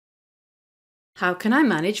How can I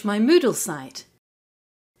manage my Moodle site?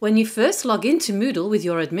 When you first log into Moodle with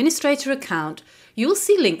your administrator account, you'll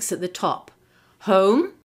see links at the top.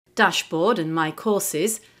 Home, Dashboard and My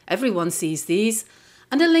Courses, everyone sees these,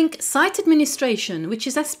 and a link Site Administration, which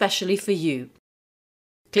is especially for you.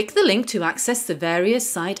 Click the link to access the various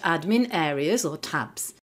site admin areas or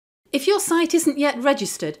tabs. If your site isn't yet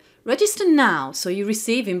registered, register now so you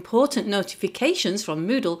receive important notifications from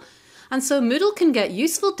Moodle and so Moodle can get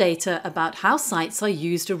useful data about how sites are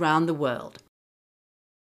used around the world.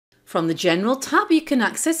 From the General tab you can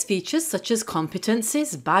access features such as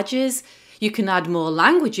competencies, badges. You can add more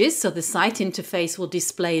languages so the site interface will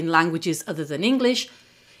display in languages other than English.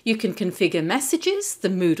 You can configure messages, the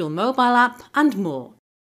Moodle mobile app and more.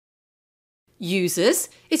 Users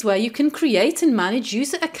is where you can create and manage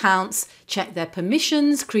user accounts, check their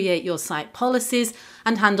permissions, create your site policies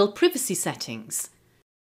and handle privacy settings.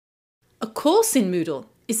 A course in Moodle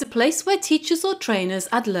is a place where teachers or trainers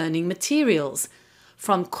add learning materials.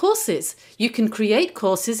 From courses, you can create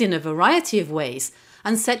courses in a variety of ways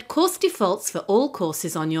and set course defaults for all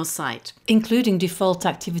courses on your site, including default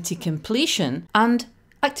activity completion and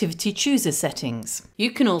activity chooser settings.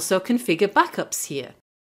 You can also configure backups here.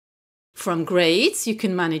 From grades, you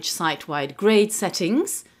can manage site-wide grade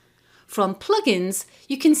settings. From plugins,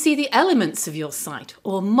 you can see the elements of your site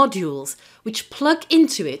or modules which plug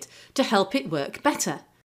into it to help it work better.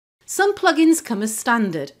 Some plugins come as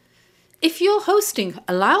standard. If your hosting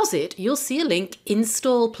allows it, you'll see a link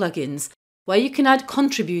Install Plugins, where you can add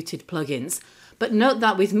contributed plugins, but note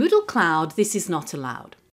that with Moodle Cloud this is not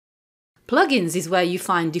allowed. Plugins is where you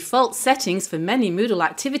find default settings for many Moodle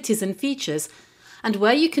activities and features, and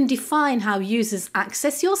where you can define how users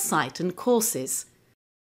access your site and courses.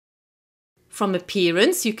 From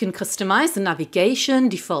appearance, you can customize the navigation,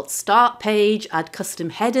 default start page, add custom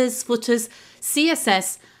headers, footers,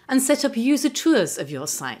 CSS, and set up user tours of your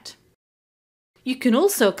site. You can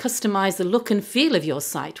also customize the look and feel of your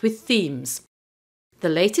site with themes. The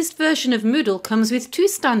latest version of Moodle comes with 2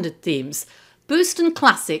 standard themes, Boost and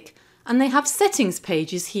Classic, and they have settings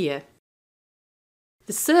pages here.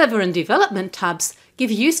 The Server and Development tabs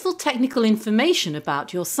give useful technical information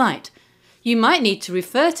about your site. You might need to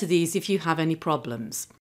refer to these if you have any problems.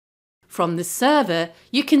 From the server,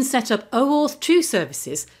 you can set up OAuth 2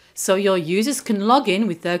 services so your users can log in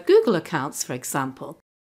with their Google accounts, for example.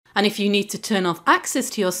 And if you need to turn off access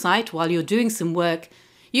to your site while you're doing some work,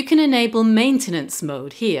 you can enable maintenance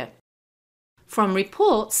mode here. From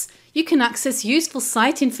reports, you can access useful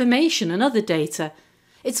site information and other data.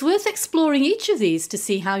 It's worth exploring each of these to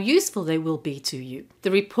see how useful they will be to you.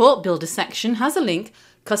 The Report Builder section has a link,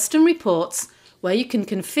 Custom Reports, where you can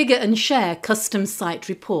configure and share custom site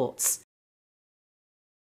reports.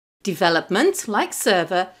 Development, like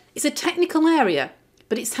Server, is a technical area,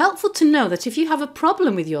 but it's helpful to know that if you have a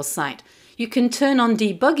problem with your site, you can turn on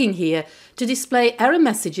debugging here to display error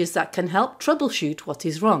messages that can help troubleshoot what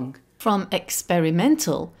is wrong. From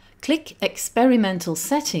Experimental, click Experimental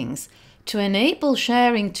Settings to enable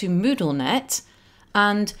sharing to MoodleNet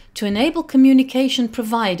and to enable communication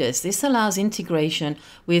providers. This allows integration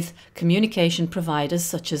with communication providers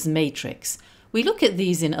such as Matrix. We look at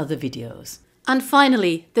these in other videos. And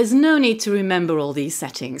finally, there's no need to remember all these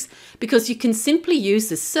settings because you can simply use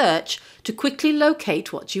the search to quickly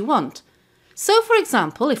locate what you want. So for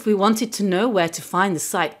example, if we wanted to know where to find the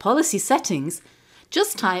site policy settings,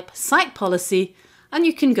 just type site policy and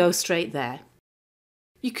you can go straight there.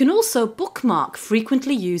 You can also bookmark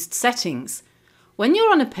frequently used settings. When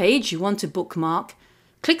you're on a page you want to bookmark,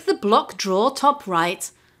 click the block drawer top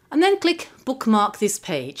right and then click Bookmark this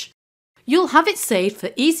page. You'll have it saved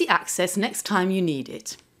for easy access next time you need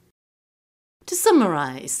it. To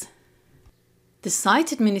summarise, the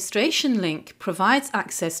Site Administration link provides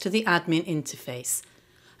access to the admin interface.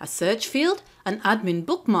 A search field and admin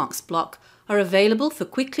bookmarks block are available for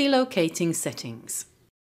quickly locating settings.